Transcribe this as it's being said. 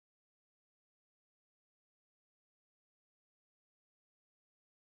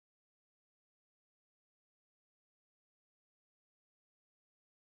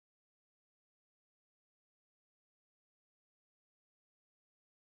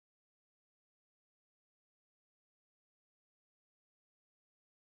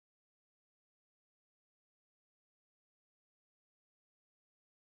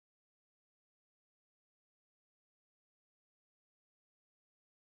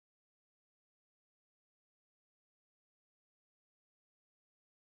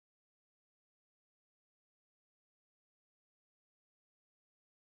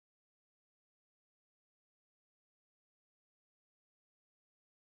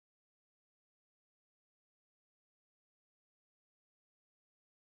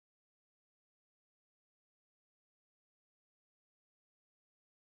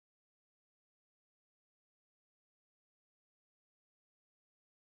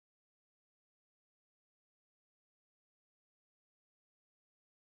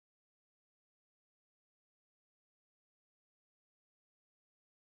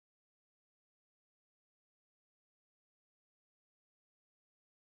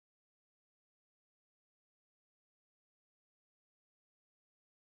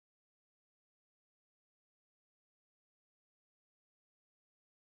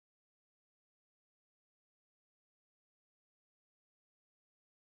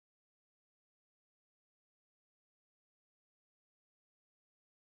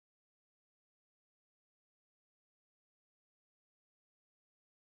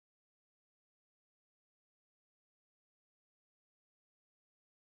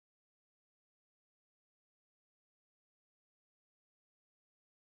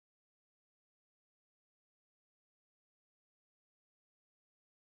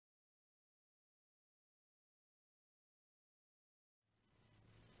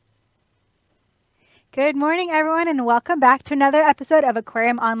Good morning, everyone, and welcome back to another episode of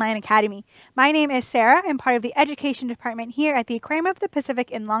Aquarium Online Academy. My name is Sarah. I'm part of the education department here at the Aquarium of the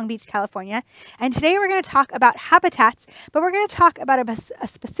Pacific in Long Beach, California. And today we're going to talk about habitats, but we're going to talk about a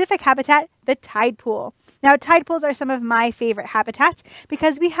specific habitat, the tide pool. Now, tide pools are some of my favorite habitats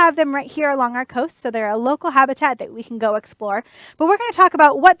because we have them right here along our coast, so they're a local habitat that we can go explore. But we're going to talk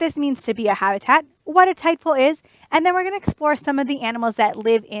about what this means to be a habitat, what a tide pool is, and then we're going to explore some of the animals that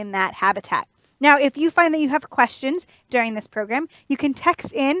live in that habitat. Now, if you find that you have questions during this program, you can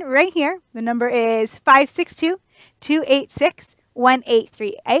text in right here. The number is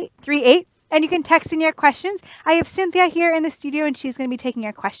 562-286-1838, and you can text in your questions. I have Cynthia here in the studio, and she's going to be taking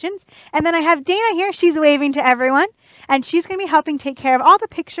your questions. And then I have Dana here. She's waving to everyone, and she's going to be helping take care of all the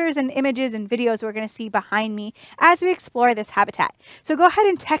pictures and images and videos we're going to see behind me as we explore this habitat. So go ahead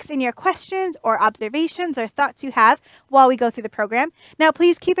and text in your questions or observations or thoughts you have while we go through the program. Now,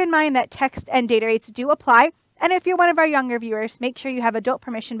 please keep in mind that text and data rates do apply. And if you're one of our younger viewers, make sure you have adult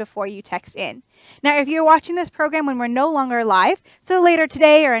permission before you text in. Now, if you're watching this program when we're no longer live, so later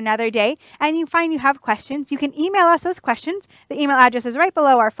today or another day, and you find you have questions, you can email us those questions. The email address is right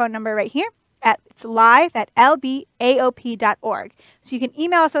below our phone number right here. It's live@lbaop.org. So you can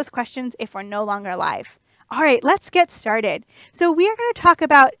email us those questions if we're no longer live. All right, let's get started. So we are going to talk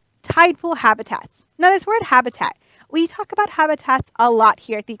about tide pool habitats. Now, this word habitat, we talk about habitats a lot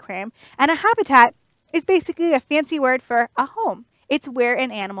here at the aquarium, and a habitat is basically a fancy word for a home. It's where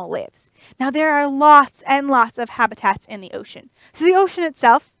an animal lives. Now, there are lots and lots of habitats in the ocean. So the ocean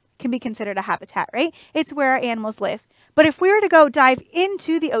itself can be considered a habitat, right? It's where our animals live. But if we were to go dive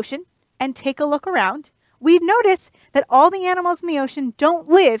into the ocean and take a look around, we'd notice that all the animals in the ocean don't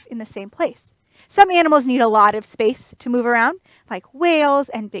live in the same place. Some animals need a lot of space to move around, like whales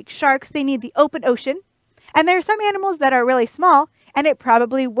and big sharks. They need the open ocean. And there are some animals that are really small, and it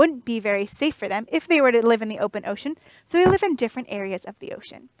probably wouldn't be very safe for them if they were to live in the open ocean, so they live in different areas of the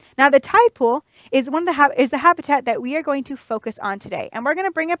ocean. Now, the tide pool is the habitat that we are going to focus on today, and we're going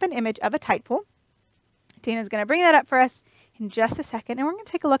to bring up an image of a tide pool. Dana's going to bring that up for us in just a second, and we're going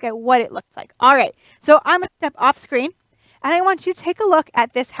to take a look at what it looks like. All right, so I'm going to step off screen, and I want you to take a look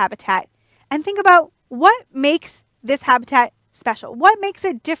at this habitat and think about what makes this habitat special. What makes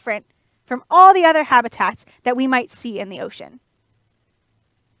it different from all the other habitats that we might see in the ocean?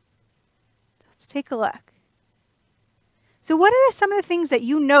 Let's take a look. So what are some of the things that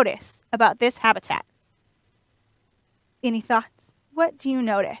you notice about this habitat? Any thoughts? What do you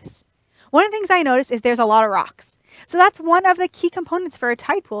notice? One of the things I notice is there's a lot of rocks. So that's one of the key components for a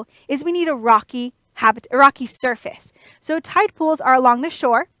tide pool is we need a rocky surface. So tide pools are along the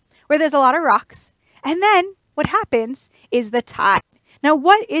shore where there's a lot of rocks. And then what happens is the tide. Now,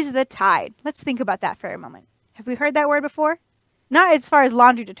 what is the tide? Let's think about that for a moment. Have we heard that word before? Not as far as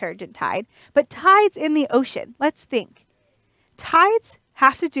laundry detergent tide, but tides in the ocean. Let's think. Tides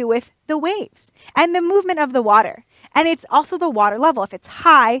have to do with the waves and the movement of the water. And it's also the water level, if it's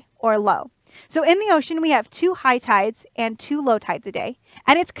high or low. So in the ocean, we have 2 high tides and 2 low tides a day,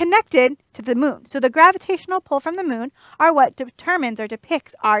 and it's connected to the moon. So the gravitational pull from the moon are what determines or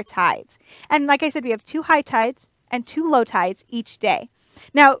depicts our tides. And like I said, we have 2 high tides and 2 low tides each day.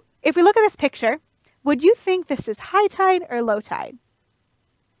 Now, if we look at this picture, would you think this is high tide or low tide?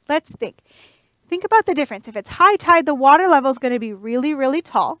 Let's think. Think about the difference. If it's high tide, the water level is going to be really, really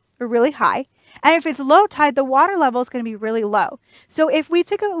tall or really high. And if it's low tide, the water level is going to be really low. So if we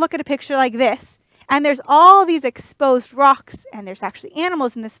take a look at a picture like this, and there's all these exposed rocks, and there's actually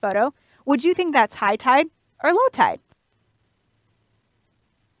animals in this photo, would you think that's high tide or low tide?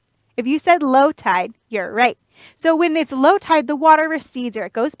 If you said low tide, you're right. So when it's low tide, the water recedes or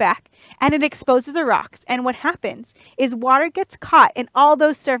it goes back and it exposes the rocks. And what happens is water gets caught in all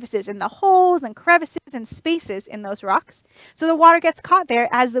those surfaces, in the holes and crevices and spaces in those rocks. So the water gets caught there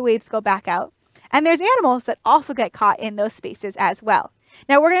as the waves go back out. And there's animals that also get caught in those spaces as well.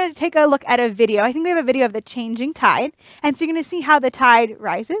 Now we're going to take a look at a video. I think we have a video of the changing tide. And so you're going to see how the tide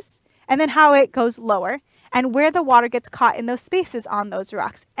rises and then how it goes lower and where the water gets caught in those spaces on those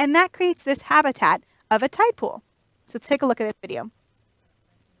rocks. And that creates this habitat of a tide pool. So let's take a look at this video.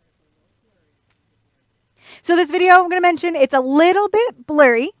 So this video I'm going to mention, it's a little bit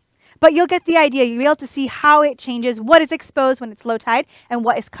blurry, but you'll get the idea. You'll be able to see how it changes, what is exposed when it's low tide, and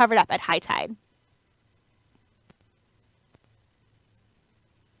what is covered up at high tide.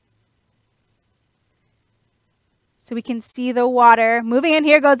 So we can see the water moving in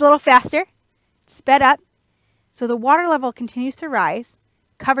here, goes a little faster, sped up. So the water level continues to rise,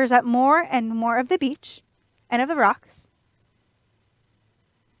 covers up more and more of the beach and of the rocks.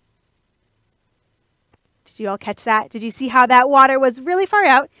 Did Did you all catch that? Did you see how that water was really far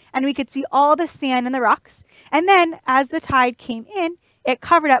out and we could see all the sand and the rocks? And then as the tide came in, it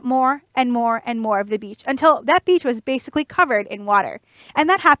covered up more and more and more of the beach until that beach was basically covered in water. And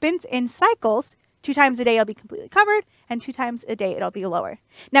that happens in cycles. 2 times a day it'll be completely covered, and 2 times a day it'll be lower.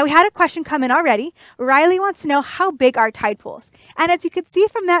 Now we had a question come in already. Riley wants to know how big are tide pools. And as you can see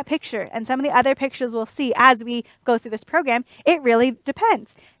from that picture and some of the other pictures we'll see as we go through this program, it really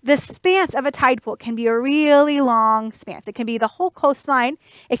depends. The span of a tide pool can be a really long span. It can be the whole coastline.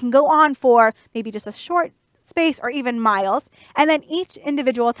 It can go on for maybe just a short space or even miles. And then each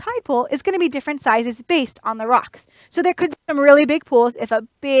individual tide pool is going to be different sizes based on the rocks. So there could be some really big pools if a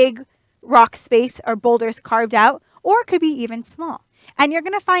big rock space or boulders carved out, or it could be even small. And you're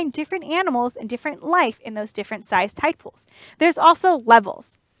going to find different animals and different life in those different sized tide pools. There's also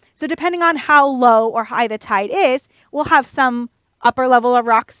levels. So depending on how low or high the tide is, we'll have some upper level of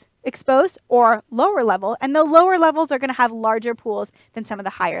rocks exposed or lower level, and the lower levels are going to have larger pools than some of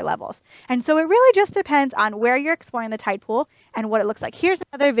the higher levels. And so it really just depends on where you're exploring the tide pool and what it looks like. Here's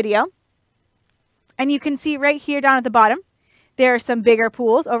another video, and you can see right here down at the bottom, there are some bigger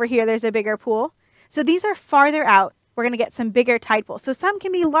pools. Over here, there's a bigger pool. So these are farther out. We're going to get some bigger tide pools. So some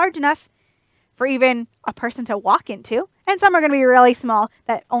can be large enough for even a person to walk into, and some are going to be really small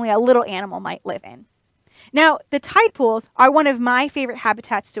that only a little animal might live in. Now, the tide pools are one of my favorite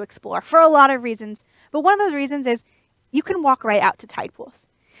habitats to explore for a lot of reasons, but one of those reasons is you can walk right out to tide pools.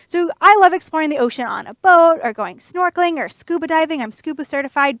 So I love exploring the ocean on a boat or going snorkeling or scuba diving. I'm scuba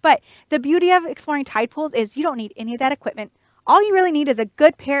certified, but the beauty of exploring tide pools is you don't need any of that equipment. All you really need is a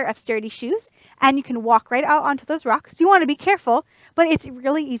good pair of sturdy shoes, and you can walk right out onto those rocks. You want to be careful, but it's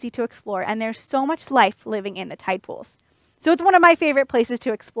really easy to explore, and there's so much life living in the tide pools. So it's one of my favorite places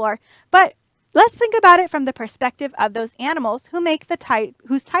to explore, but let's think about it from the perspective of those animals who make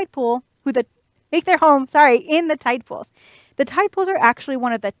the make their home, in the tide pools. The tide pools are actually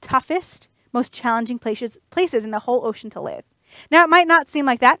one of the toughest, most challenging places in the whole ocean to live. Now, it might not seem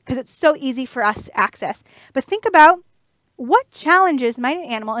like that because it's so easy for us to access, but think about what challenges might an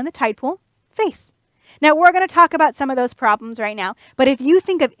animal in the tide pool face? Now, we're going to talk about some of those problems right now, but if you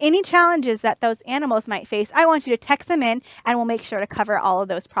think of any challenges that those animals might face, I want you to text them in, and we'll make sure to cover all of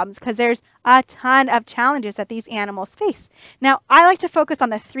those problems because there's a ton of challenges that these animals face. Now, I like to focus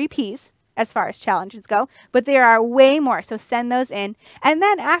on the 3 Ps as far as challenges go, but there are way more, so send those in. And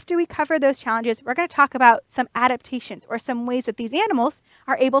then after we cover those challenges, we're going to talk about some adaptations or some ways that these animals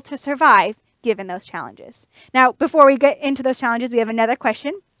are able to survive given those challenges. Now, before we get into those challenges, we have another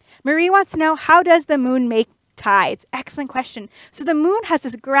question. Marie wants to know, how does the moon make tides? Excellent question. So the moon has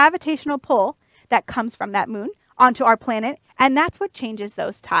this gravitational pull that comes from that moon onto our planet, and that's what changes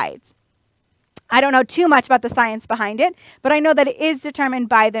those tides. I don't know too much about the science behind it, but I know that it is determined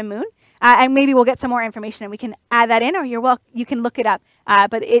by the moon, and maybe we'll get some more information and we can add that in, or you can look it up.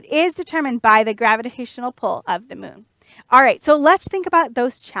 But it is determined by the gravitational pull of the moon. All right, so let's think about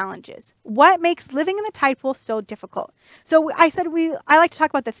those challenges. What makes living in the tide pool so difficult? So I said I like to talk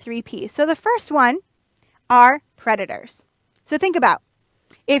about the 3 Ps. So the first one are predators. So think about,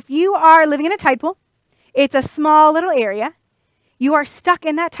 if you are living in a tide pool, it's a small little area. You are stuck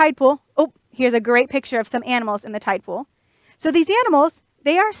in that tide pool. Oh, here's a great picture of some animals in the tide pool. So these animals,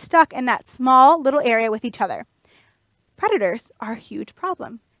 they are stuck in that small little area with each other. Predators are a huge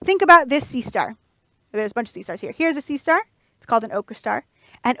problem. Think about this sea star. There's a bunch of sea stars here. Here's a sea star. It's called an ochre star.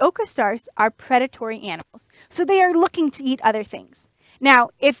 And ochre stars are predatory animals. So they are looking to eat other things. Now,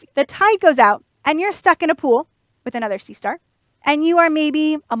 if the tide goes out and you're stuck in a pool with another sea star, and you are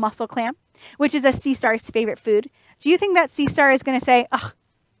maybe a mussel clam, which is a sea star's favorite food, do you think that sea star is going to say, "Ugh,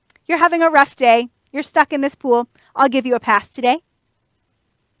 you're having a rough day. You're stuck in this pool. I'll give you a pass today"?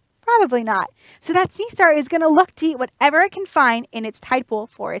 Probably not. So that sea star is going to look to eat whatever it can find in its tide pool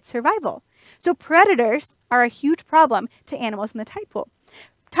for its survival. So predators are a huge problem to animals in the tide pool.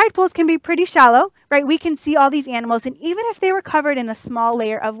 Tide pools can be pretty shallow, right? We can see all these animals, and even if they were covered in a small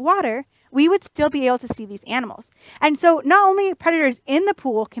layer of water, we would still be able to see these animals. And so not only predators in the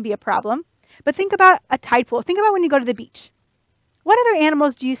pool can be a problem, but think about a tide pool. Think about when you go to the beach. What other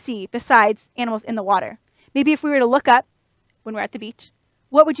animals do you see besides animals in the water? Maybe if we were to look up when we're at the beach,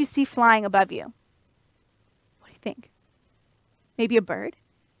 what would you see flying above you? What do you think? Maybe a bird?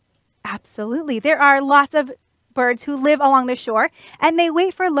 Absolutely. There are lots of birds who live along the shore, and they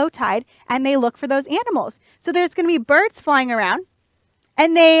wait for low tide and they look for those animals. So there's going to be birds flying around,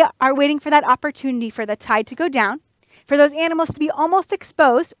 and they are waiting for that opportunity for the tide to go down, for those animals to be almost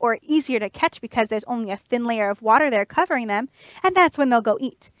exposed or easier to catch because there's only a thin layer of water there covering them, and that's when they'll go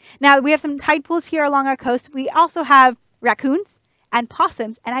eat. Now, we have some tide pools here along our coast. We also have raccoons and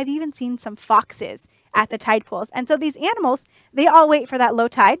possums, and I've even seen some foxes at the tide pools. And so these animals, they all wait for that low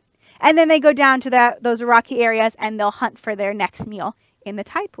tide, and then they go down to those rocky areas and they'll hunt for their next meal in the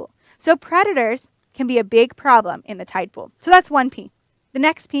tide pool. So predators can be a big problem in the tide pool. So that's one P. The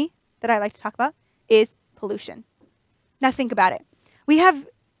next P that I like to talk about is pollution. Now think about it. We have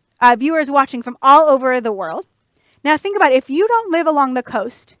viewers watching from all over the world. Now think about it. If you don't live along the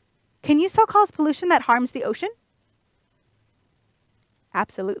coast, can you still cause pollution that harms the ocean?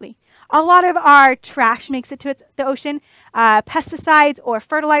 Absolutely. A lot of our trash makes it to the ocean. Pesticides or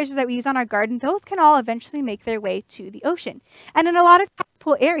fertilizers that we use on our garden, those can all eventually make their way to the ocean. And in a lot of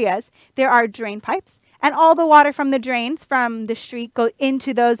pool areas, there are drain pipes, and all the water from the drains from the street go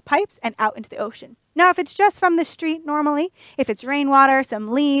into those pipes and out into the ocean. Now, if it's just from the street normally, if it's rainwater,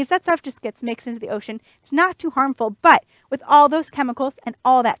 some leaves, that stuff just gets mixed into the ocean. It's not too harmful, but with all those chemicals and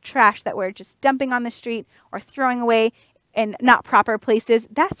all that trash that we're just dumping on the street or throwing away in not proper places,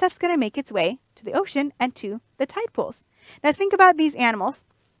 that stuff's going to make its way to the ocean and to the tide pools. Now think about these animals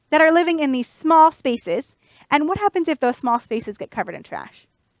that are living in these small spaces, and what happens if those small spaces get covered in trash?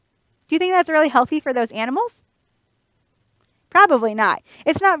 Do you think that's really healthy for those animals? Probably not.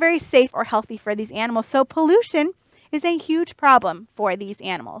 It's not very safe or healthy for these animals. So pollution is a huge problem for these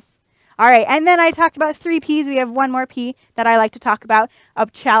animals. All right, and then I talked about 3 Ps. We have one more P that I like to talk about, a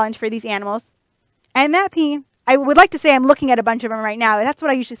challenge for these animals. And that P, I would like to say I'm looking at a bunch of them right now. That's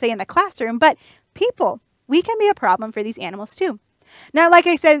what I usually say in the classroom. But people, we can be a problem for these animals too. Now, like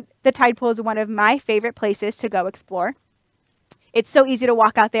I said, the tide pool is one of my favorite places to go explore. It's so easy to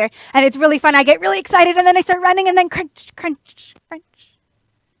walk out there, and it's really fun. I get really excited, and then I start running, and then crunch, crunch, crunch.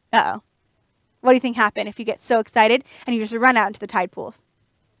 Uh-oh. What do you think happened if you get so excited and you just run out into the tide pools?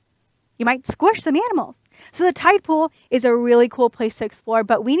 You might squish some animals. So the tide pool is a really cool place to explore,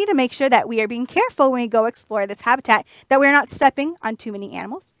 but we need to make sure that we are being careful when we go explore this habitat, that we're not stepping on too many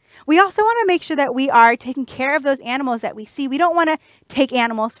animals. We also want to make sure that we are taking care of those animals that we see. We don't want to take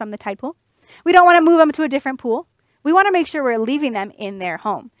animals from the tide pool. We don't want to move them to a different pool. We want to make sure we're leaving them in their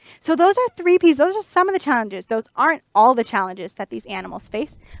home. So those are 3 Ps. Those are some of the challenges. Those aren't all the challenges that these animals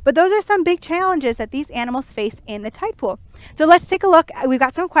face, but those are some big challenges that these animals face in the tide pool. So let's take a look. We've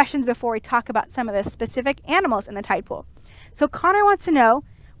got some questions before we talk about some of the specific animals in the tide pool. So Connor wants to know,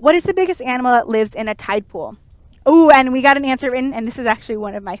 what is the biggest animal that lives in a tide pool? Oh, and we got an answer written, and this is actually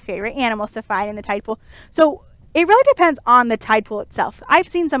one of my favorite animals to find in the tide pool. So it really depends on the tide pool itself. I've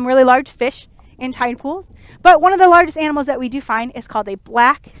seen some really large fish in tide pools, but one of the largest animals that we do find is called a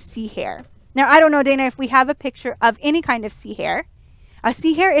black sea hare. Now, I don't know, Dana, if we have a picture of any kind of sea hare. A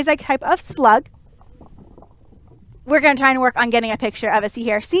sea hare is a type of slug. We're going to try and work on getting a picture of a sea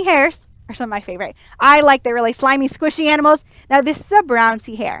hare. Sea hares are some of my favorite. I like the really slimy, squishy animals. Now, this is a brown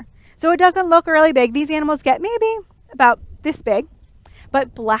sea hare, so it doesn't look really big. These animals get maybe about this big,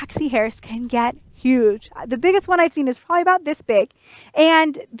 but black sea hares can get huge. The biggest one I've seen is probably about this big,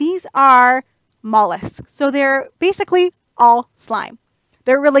 and these are mollusks. So they're basically all slime.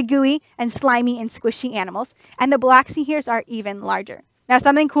 They're really gooey and slimy and squishy animals, and the black sea hares are even larger. Now,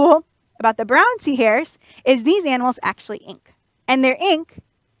 something cool about the brown sea hares is these animals actually ink, and their ink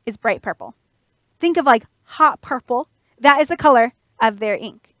is bright purple. Think of like hot purple. That is the color of their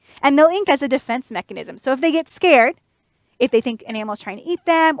ink, and they'll ink as a defense mechanism. So if they get scared, if they think an animal is trying to eat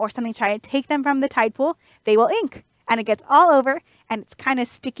them or something trying to take them from the tide pool, they will ink, and it gets all over, and it's kind of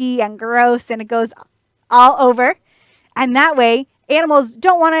sticky and gross, and it goes all over. And that way, animals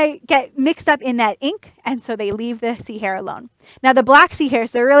don't want to get mixed up in that ink, and so they leave the sea hare alone. Now, the black sea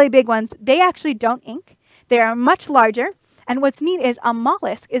hares, the really big ones, they actually don't ink. They are much larger, and what's neat is a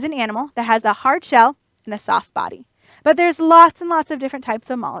mollusk is an animal that has a hard shell and a soft body. But there's lots and lots of different types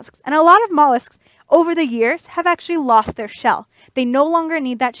of mollusks, and a lot of mollusks over the years have actually lost their shell. They no longer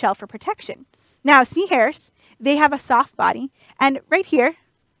need that shell for protection. Now, sea hares, they have a soft body, and right here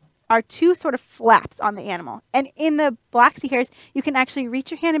are 2 sort of flaps on the animal. And in the black sea hares, you can actually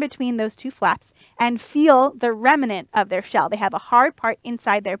reach your hand in between those 2 flaps and feel the remnant of their shell. They have a hard part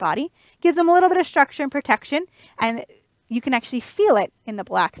inside their body, gives them a little bit of structure and protection, and you can actually feel it in the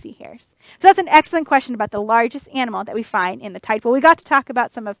black sea hares. So that's an excellent question about the largest animal that we find in the tide pool. We got to talk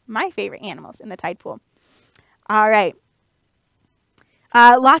about some of my favorite animals in the tide pool. All right.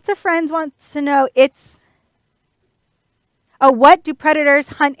 Lots of friends want to know, what do predators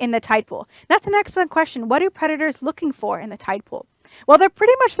hunt in the tide pool? That's an excellent question. What are predators looking for in the tide pool? Well, they're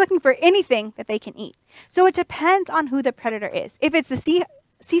pretty much looking for anything that they can eat. So it depends on who the predator is. If it's the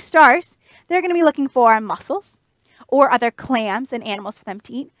sea stars, they're going to be looking for mussels or other clams and animals for them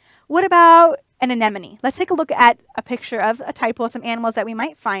to eat. What about an anemone? Let's take a look at a picture of a tide pool, some animals that we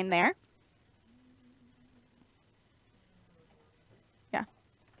might find there.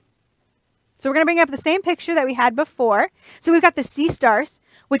 So we're going to bring up the same picture that we had before. So we've got the sea stars,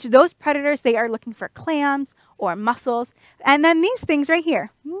 which those predators, they are looking for clams or mussels. And then these things right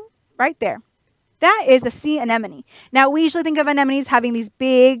here, right there. That is a sea anemone. Now, we usually think of anemones having these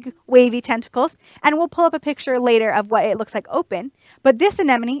big, wavy tentacles, and we'll pull up a picture later of what it looks like open. But this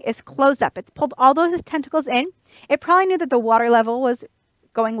anemone is closed up. It's pulled all those tentacles in. It probably knew that the water level was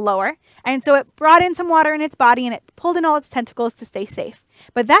going lower, and so it brought in some water in its body, and it pulled in all its tentacles to stay safe.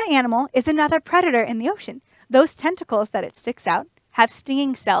 But that animal is another predator in the ocean. Those tentacles that it sticks out have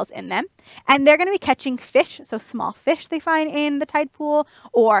stinging cells in them, and they're going to be catching fish, so small fish they find in the tide pool,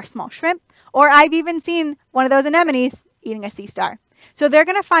 or small shrimp, or I've even seen one of those anemones eating a sea star. So they're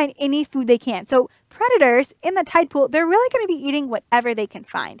going to find any food they can. So predators in the tide pool, they're really going to be eating whatever they can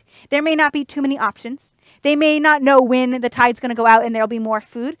find. There may not be too many options. They may not know when the tide's going to go out and there'll be more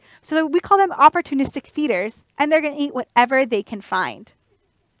food. So we call them opportunistic feeders, and they're going to eat whatever they can find.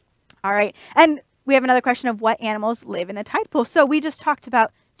 All right, and we have another question of what animals live in the tide pool. So we just talked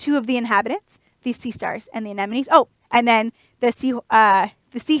about two of the inhabitants, the sea stars and the anemones. Oh, and then the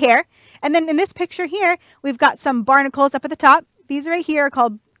sea hare. And then in this picture here, we've got some barnacles up at the top. These right here are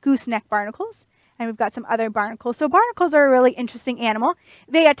called gooseneck barnacles. And we've got some other barnacles. So barnacles are a really interesting animal.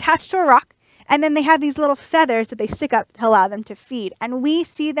 They attach to a rock, and then they have these little feathers that they stick up to allow them to feed. And we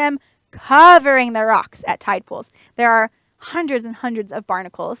see them covering the rocks at tide pools. There are hundreds and hundreds of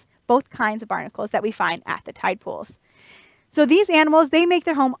barnacles, both kinds of barnacles that we find at the tide pools. So these animals, they make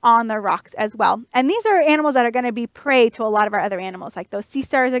their home on the rocks as well. And these are animals that are going to be prey to a lot of our other animals. Like those sea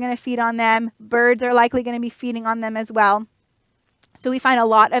stars are going to feed on them. Birds are likely going to be feeding on them as well. So we find a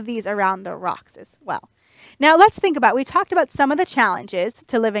lot of these around the rocks as well. Now let's think about, we talked about some of the challenges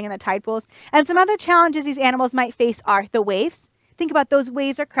to living in the tide pools. And some other challenges these animals might face are the waves. Think about those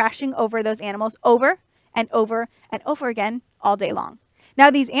waves are crashing over those animals over and over and over again all day long. Now,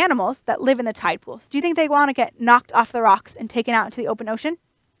 these animals that live in the tide pools, do you think they want to get knocked off the rocks and taken out into the open ocean?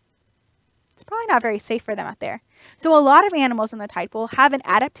 It's probably not very safe for them out there. So a lot of animals in the tide pool have an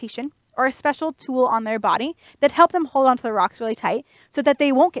adaptation or a special tool on their body that help them hold onto the rocks really tight so that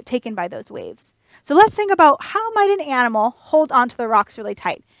they won't get taken by those waves. So let's think about how might an animal hold onto the rocks really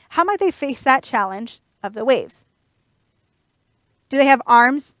tight? How might they face that challenge of the waves? Do they have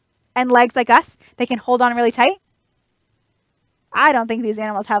arms and legs like us? They can hold on really tight? I don't think these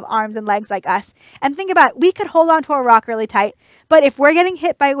animals have arms and legs like us. And think about it, we could hold onto a rock really tight, but if we're getting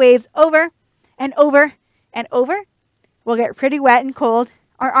hit by waves over and over and over, we'll get pretty wet and cold.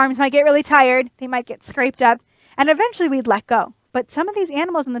 Our arms might get really tired. They might get scraped up, and eventually we'd let go. But some of these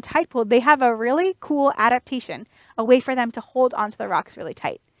animals in the tide pool, they have a really cool adaptation, a way for them to hold onto the rocks really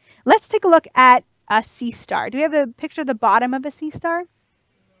tight. Let's take a look at a sea star. Do we have the picture of the bottom of a sea star?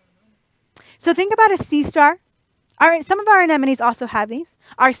 So think about a sea star. Some of our anemones also have these.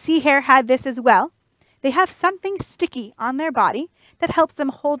 Our sea hare had this as well. They have something sticky on their body that helps them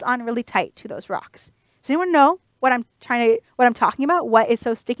hold on really tight to those rocks. Does anyone know what I'm talking about? What is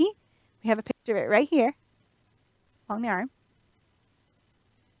so sticky? We have a picture of it right here along the arm.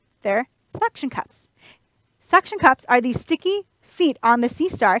 They're suction cups. Suction cups are these sticky feet on the sea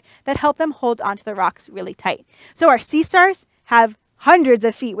star that help them hold onto the rocks really tight. So our sea stars have hundreds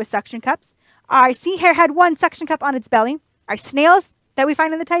of feet with suction cups. Our sea hare had one suction cup on its belly. Our snails that we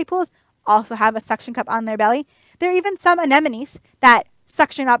find in the tide pools also have a suction cup on their belly. There are even some anemones that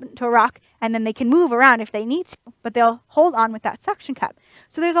suction up into a rock, and then they can move around if they need to, but they'll hold on with that suction cup.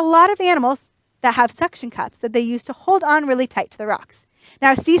 So there's a lot of animals that have suction cups that they use to hold on really tight to the rocks.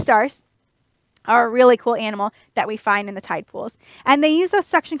 Now, sea stars are a really cool animal that we find in the tide pools, and they use those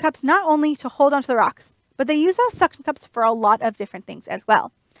suction cups not only to hold onto the rocks, but they use those suction cups for a lot of different things as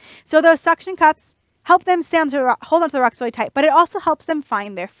well. So those suction cups help them hold onto the rocks really tight, but it also helps them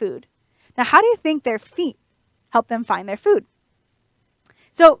find their food. Now, how do you think their feet help them find their food?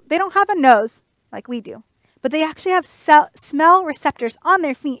 So they don't have a nose like we do, but they actually have smell receptors on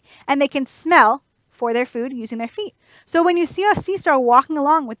their feet, and they can smell for their food using their feet. So when you see a sea star walking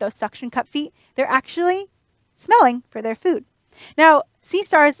along with those suction cup feet, they're actually smelling for their food. Now, sea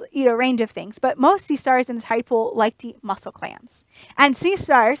stars eat a range of things, but most sea stars in the tide pool like to eat mussel clams. And sea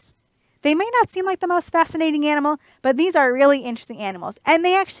stars, they may not seem like the most fascinating animal, but these are really interesting animals, and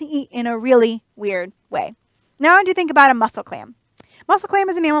they actually eat in a really weird way. Now, what do you think about a mussel clam? Mussel clam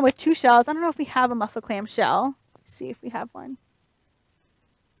is an animal with two shells. I don't know if we have a mussel clam shell. Let's see if we have one.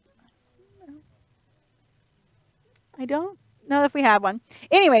 I don't know if we have one.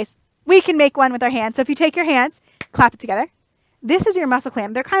 Anyways, we can make one with our hands. So if you take your hands, clap it together. This is your mussel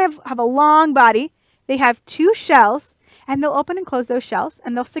clam. They're kind of have a long body. They have two shells, and they'll open and close those shells,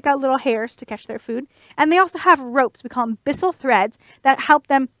 and they'll stick out little hairs to catch their food. And they also have ropes. We call them byssal threads that help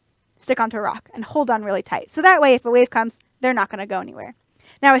them stick onto a rock and hold on really tight. So that way, if a wave comes, they're not going to go anywhere.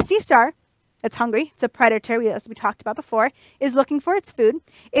 Now, a sea star that's hungry, it's a predator, as we talked about before, is looking for its food.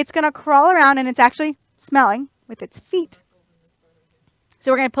 It's going to crawl around, and it's actually smelling with its feet.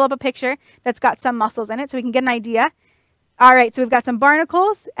 So we're going to pull up a picture that's got some mussels in it so we can get an idea. All right, so we've got some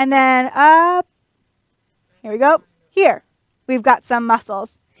barnacles, and then up, here we go, here, we've got some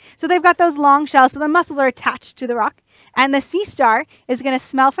mussels. So they've got those long shells, so the mussels are attached to the rock, and the sea star is going to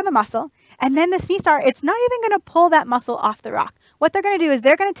smell for the mussel, and then the sea star, it's not even going to pull that mussel off the rock. What they're going to do is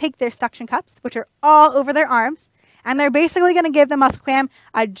they're going to take their suction cups, which are all over their arms, and they're basically going to give the mussel clam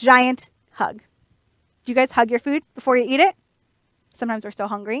a giant hug. Do you guys hug your food before you eat it? Sometimes we're so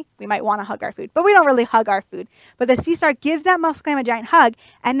hungry, we might want to hug our food, but we don't really hug our food. But the sea star gives that mussel clam a giant hug,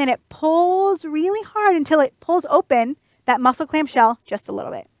 and then it pulls really hard until it pulls open that mussel clam shell just a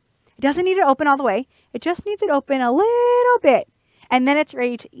little bit. It doesn't need it open all the way. It just needs it open a little bit, and then it's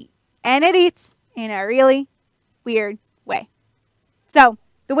ready to eat. And it eats in a really weird way. So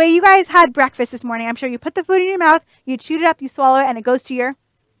the way you guys had breakfast this morning, I'm sure you put the food in your mouth, you chewed it up, you swallow it, and it goes to your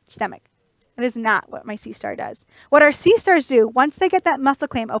stomach. That is not what my sea star does. What our sea stars do, once they get that mussel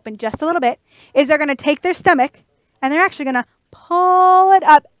clam open just a little bit, is they're going to take their stomach, and they're actually going to pull it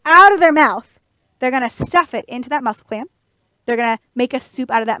up out of their mouth. They're going to stuff it into that mussel clam. They're going to make a soup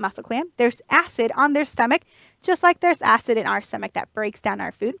out of that mussel clam. There's acid on their stomach, just like there's acid in our stomach that breaks down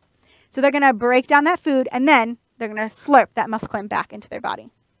our food. So they're going to break down that food, and then they're going to slurp that mussel clam back into their body.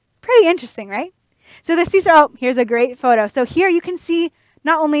 Pretty interesting, right? So the sea star, oh, here's a great photo. So here you can see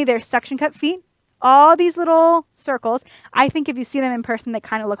not only their suction cup feet, all these little circles. I think if you see them in person, they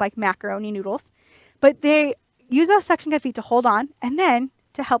kind of look like macaroni noodles. But they use those suction cup feet to hold on and then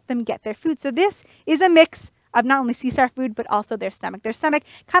to help them get their food. So this is a mix of not only sea star food, but also their stomach. Their stomach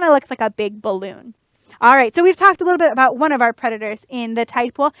kind of looks like a big balloon. All right, so we've talked a little bit about one of our predators in the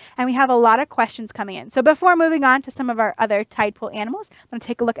tide pool, and we have a lot of questions coming in. So before moving on to some of our other tide pool animals, I'm going to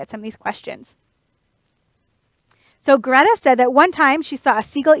take a look at some of these questions. So Greta said that one time she saw a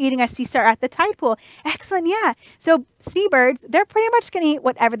seagull eating a sea star at the tide pool. Excellent, yeah. So seabirds, they're pretty much going to eat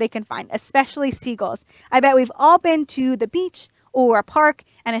whatever they can find, especially seagulls. I bet we've all been to the beach or a park,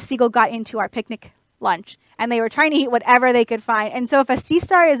 and a seagull got into our picnic lunch, and they were trying to eat whatever they could find. And so if a sea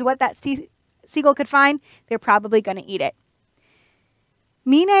star is what that seagull could find, they're probably going to eat it.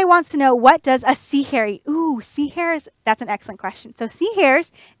 Mine wants to know, what does a sea hare eat? Ooh, sea hares, that's an excellent question. So sea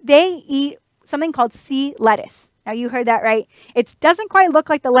hares, they eat something called sea lettuce. Now you heard that right. It doesn't quite look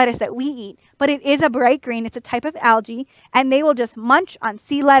like the lettuce that we eat, but it is a bright green. It's a type of algae, and they will just munch on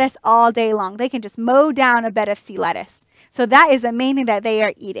sea lettuce all day long. They can just mow down a bed of sea lettuce. So that is the main thing that they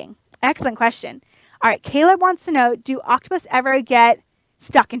are eating. Excellent question. All right, Caleb wants to know, do octopus ever get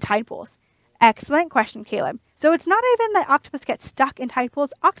stuck in tide pools? Excellent question, Caleb. So it's not even that octopus get stuck in tide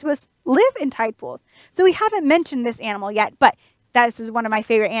pools. Octopus live in tide pools. So we haven't mentioned this animal yet, but this is one of my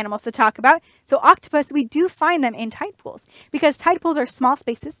favorite animals to talk about. So octopus, we do find them in tide pools because tide pools are small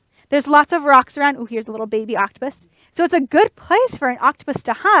spaces. There's lots of rocks around. Oh, here's a little baby octopus. So it's a good place for an octopus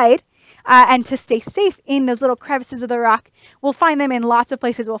to hide and to stay safe in those little crevices of the rock. We'll find them in lots of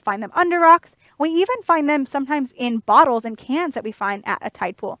places. We'll find them under rocks. We even find them sometimes in bottles and cans that we find at a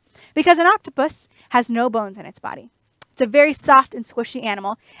tide pool because an octopus has no bones in its body. It's a very soft and squishy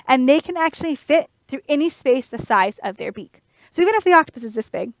animal, and they can actually fit through any space the size of their beak. So even if the octopus is this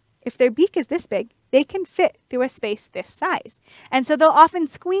big, if their beak is this big, they can fit through a space this size. And so they'll often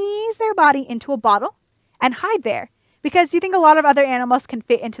squeeze their body into a bottle and hide there. Because do you think a lot of other animals can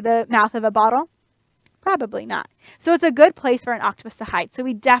fit into the mouth of a bottle? Probably not. So it's a good place for an octopus to hide. So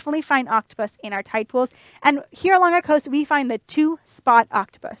we definitely find octopus in our tide pools. And here along our coast, we find the two-spot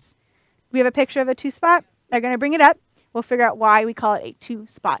octopus. We have a picture of a two-spot. They're going to bring it up. We'll figure out why we call it a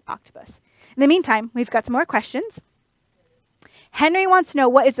two-spot octopus. In the meantime, we've got some more questions. Henry wants to know,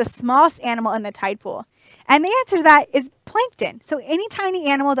 what is the smallest animal in the tide pool? And the answer to that is plankton. So any tiny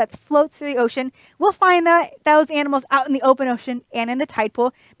animal that floats through the ocean, we'll find those animals out in the open ocean and in the tide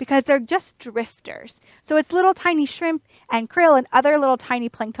pool because they're just drifters. So it's little tiny shrimp and krill and other little tiny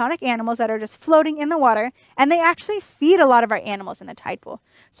planktonic animals that are just floating in the water, and they actually feed a lot of our animals in the tide pool.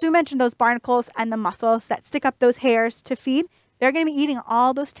 So we mentioned those barnacles and the mussels that stick up those hairs to feed. They're going to be eating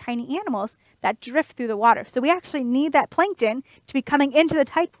all those tiny animals that drift through the water. So we actually need that plankton to be coming into the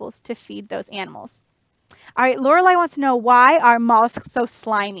tide pools to feed those animals. All right, Lorelei wants to know, why are mollusks so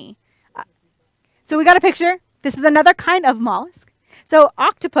slimy? So we got a picture. This is another kind of mollusk. So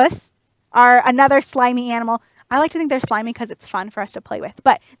octopus are another slimy animal. I like to think they're slimy because it's fun for us to play with,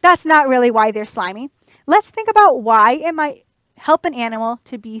 but that's not really why they're slimy. Let's think about why it might help an animal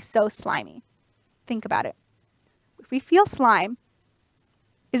to be so slimy. Think about it. If we feel slime,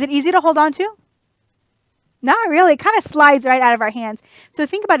 Is it easy to hold on to? Not really. It kind of slides right out of our hands. So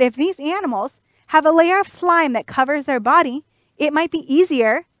think about it. If these animals have a layer of slime that covers their body, it might be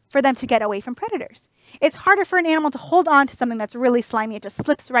easier for them to get away from predators. It's harder for an animal to hold on to something that's really slimy. It just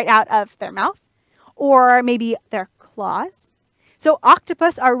slips right out of their mouth or maybe their claws. So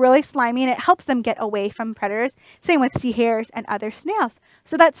octopus are really slimy, and it helps them get away from predators. Same with sea hares and other snails.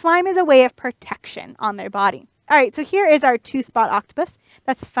 So that slime is a way of protection on their body. All right, so here is our 2-spot octopus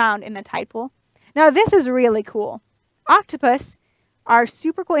that's found in the tide pool. Now this is really cool. Octopus are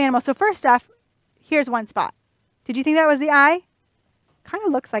super cool animals. So first off, here's one spot. Did you think that was the eye? Kind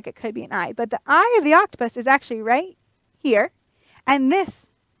of looks like it could be an eye, but the eye of the octopus is actually right here, and this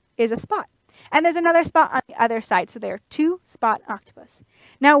is a spot. And there's another spot on the other side, so they're 2-spot octopus.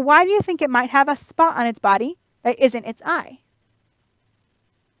 Now, why do you think it might have a spot on its body that isn't its eye?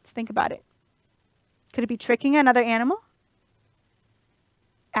 Let's think about it. Could it be tricking another animal?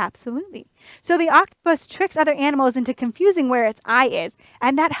 Absolutely. So the octopus tricks other animals into confusing where its eye is,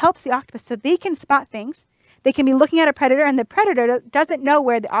 and that helps the octopus so they can spot things. They can be looking at a predator, and the predator doesn't know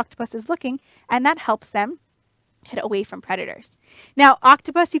where the octopus is looking, and that helps them get away from predators. Now,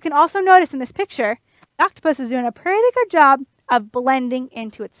 octopus, you can also notice in this picture, the octopus is doing a pretty good job of blending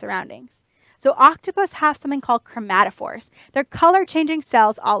into its surroundings. So octopus have something called chromatophores. They're color-changing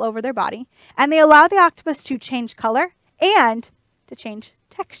cells all over their body, and they allow the octopus to change color and to change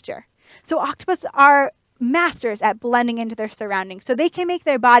texture. So octopus are masters at blending into their surroundings. So they can make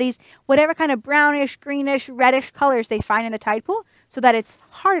their bodies whatever kind of brownish, greenish, reddish colors they find in the tide pool so that it's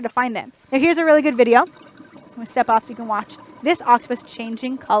harder to find them. Now here's a really good video. I'm going to step off so you can watch this octopus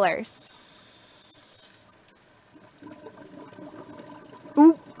changing colors.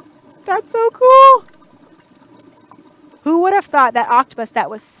 Ooh, that's so cool. Who would have thought that octopus that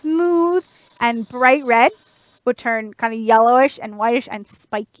was smooth and bright red would turn kind of yellowish and whitish and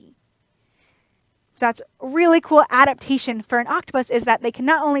spiky? So that's a really cool adaptation for an octopus, is that they can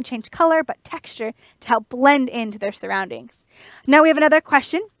not only change color but texture to help blend into their surroundings. Now we have another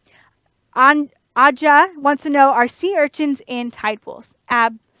question. Aja wants to know, are sea urchins in tide pools?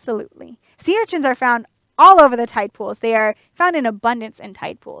 Absolutely. Sea urchins are found all over the tide pools. They are found in abundance in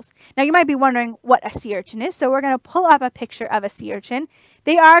tide pools. Now you might be wondering what a sea urchin is, so we're going to pull up a picture of a sea urchin.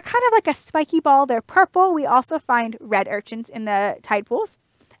 They are kind of like a spiky ball. They're purple. We also find red urchins in the tide pools,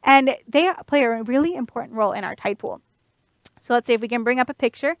 and they play a really important role in our tide pool. So let's see if we can bring up a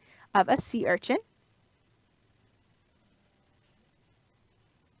picture of a sea urchin.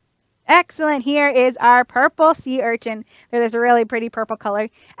 Excellent. Here is our purple sea urchin. There's a really pretty purple color.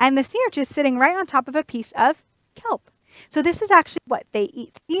 And the sea urchin is sitting right on top of a piece of kelp. So this is actually what they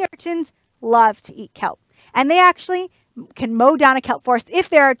eat. Sea urchins love to eat kelp. And they actually can mow down a kelp forest if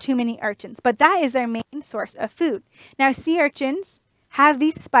there are too many urchins. But that is their main source of food. Now, sea urchins have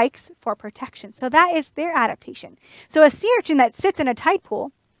these spikes for protection. So that is their adaptation. So a sea urchin that sits in a tide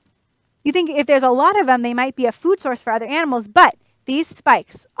pool, you think if there's a lot of them, they might be a food source for other animals, but these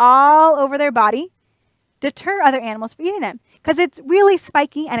spikes all over their body deter other animals from eating them because it's really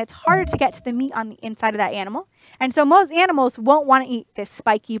spiky and it's harder to get to the meat on the inside of that animal. And so most animals won't want to eat this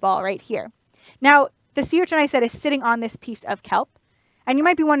spiky ball right here. Now, the sea urchin I said is sitting on this piece of kelp. And you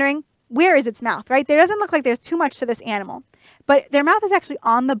might be wondering, where is its mouth, right? There doesn't look like there's too much to this animal, but their mouth is actually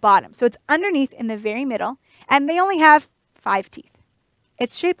on the bottom. So it's underneath in the very middle, and they only have 5 teeth.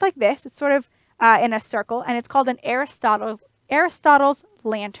 It's shaped like this. It's sort of in a circle, and it's called an Aristotle's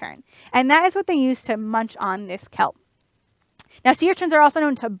lantern. And that is what they use to munch on this kelp. Now, sea urchins are also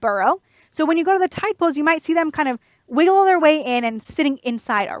known to burrow. So when you go to the tide pools, you might see them kind of wiggle their way in and sitting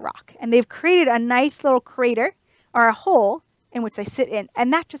inside a rock. And they've created a nice little crater or a hole in which they sit in.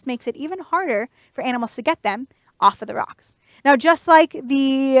 And that just makes it even harder for animals to get them off of the rocks. Now, just like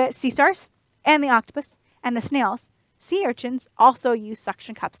the sea stars and the octopus and the snails, sea urchins also use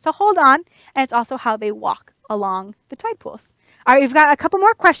suction cups to hold on. And it's also how they walk along the tide pools. All right, we've got a couple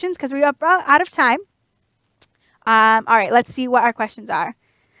more questions because we're out of time. All right, let's see what our questions are.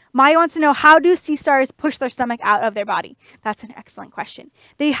 Maya wants to know, how do sea stars push their stomach out of their body? That's an excellent question.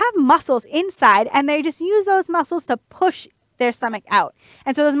 They have muscles inside, and they just use those muscles to push their stomach out.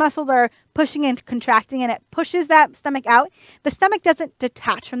 And so those muscles are pushing and contracting, and it pushes that stomach out. The stomach doesn't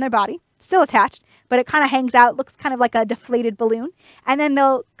detach from their body. It's still attached, but it kind of hangs out, looks kind of like a deflated balloon. And then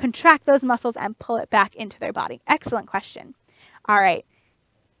they'll contract those muscles and pull it back into their body. Excellent question. All right.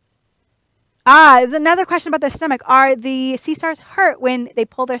 There's another question about the stomach. Are the sea stars hurt when they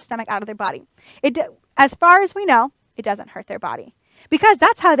pull their stomach out of their body? As far as we know, it doesn't hurt their body because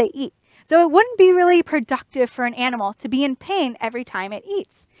that's how they eat. So it wouldn't be really productive for an animal to be in pain every time it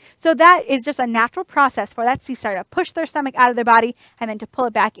eats. So that is just a natural process for that sea star to push their stomach out of their body and then to pull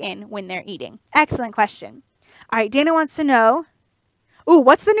it back in when they're eating. Excellent question. All right, Dana wants to know,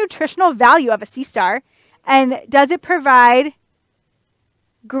 what's the nutritional value of a sea star? And does it provide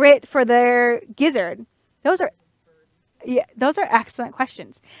grit for their gizzard? Those are excellent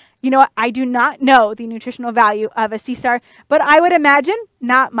questions. You know what? I do not know the nutritional value of a sea star, but I would imagine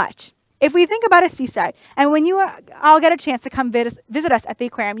not much. If we think about a sea star, and when you all get a chance to come visit us at the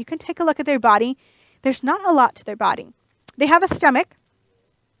aquarium, you can take a look at their body. There's not a lot to their body. They have a stomach.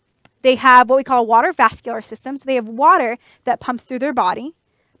 They have what we call a water vascular system. So they have water that pumps through their body,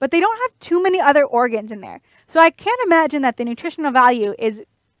 but they don't have too many other organs in there. So I can't imagine that the nutritional value is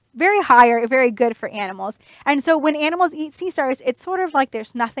very high or very good for animals. And so when animals eat sea stars, it's sort of like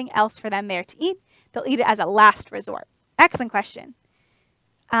there's nothing else for them there to eat. They'll eat it as a last resort. Excellent question.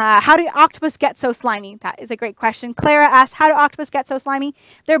 How do octopus get so slimy? That is a great question. Clara asked, how do octopus get so slimy?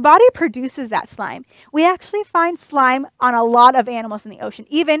 Their body produces that slime. We actually find slime on a lot of animals in the ocean,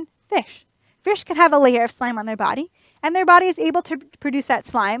 even fish. Fish can have a layer of slime on their body, and their body is able to produce that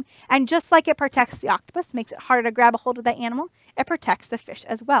slime. And just like it protects the octopus, makes it harder to grab a hold of that animal, it protects the fish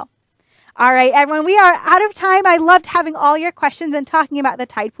as well. All right, everyone, we are out of time. I loved having all your questions and talking about the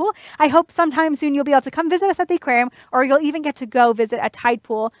tide pool. I hope sometime soon you'll be able to come visit us at the aquarium, or you'll even get to go visit a tide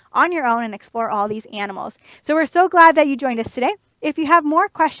pool on your own and explore all these animals. So we're so glad that you joined us today. If you have more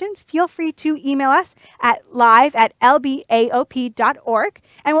questions, feel free to email us at live@lbaop.org,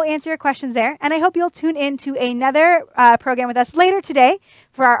 and we'll answer your questions there. And I hope you'll tune in to another program with us later today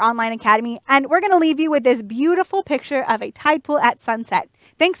for our online academy. And we're going to leave you with this beautiful picture of a tide pool at sunset.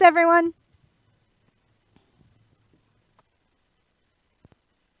 Thanks, everyone.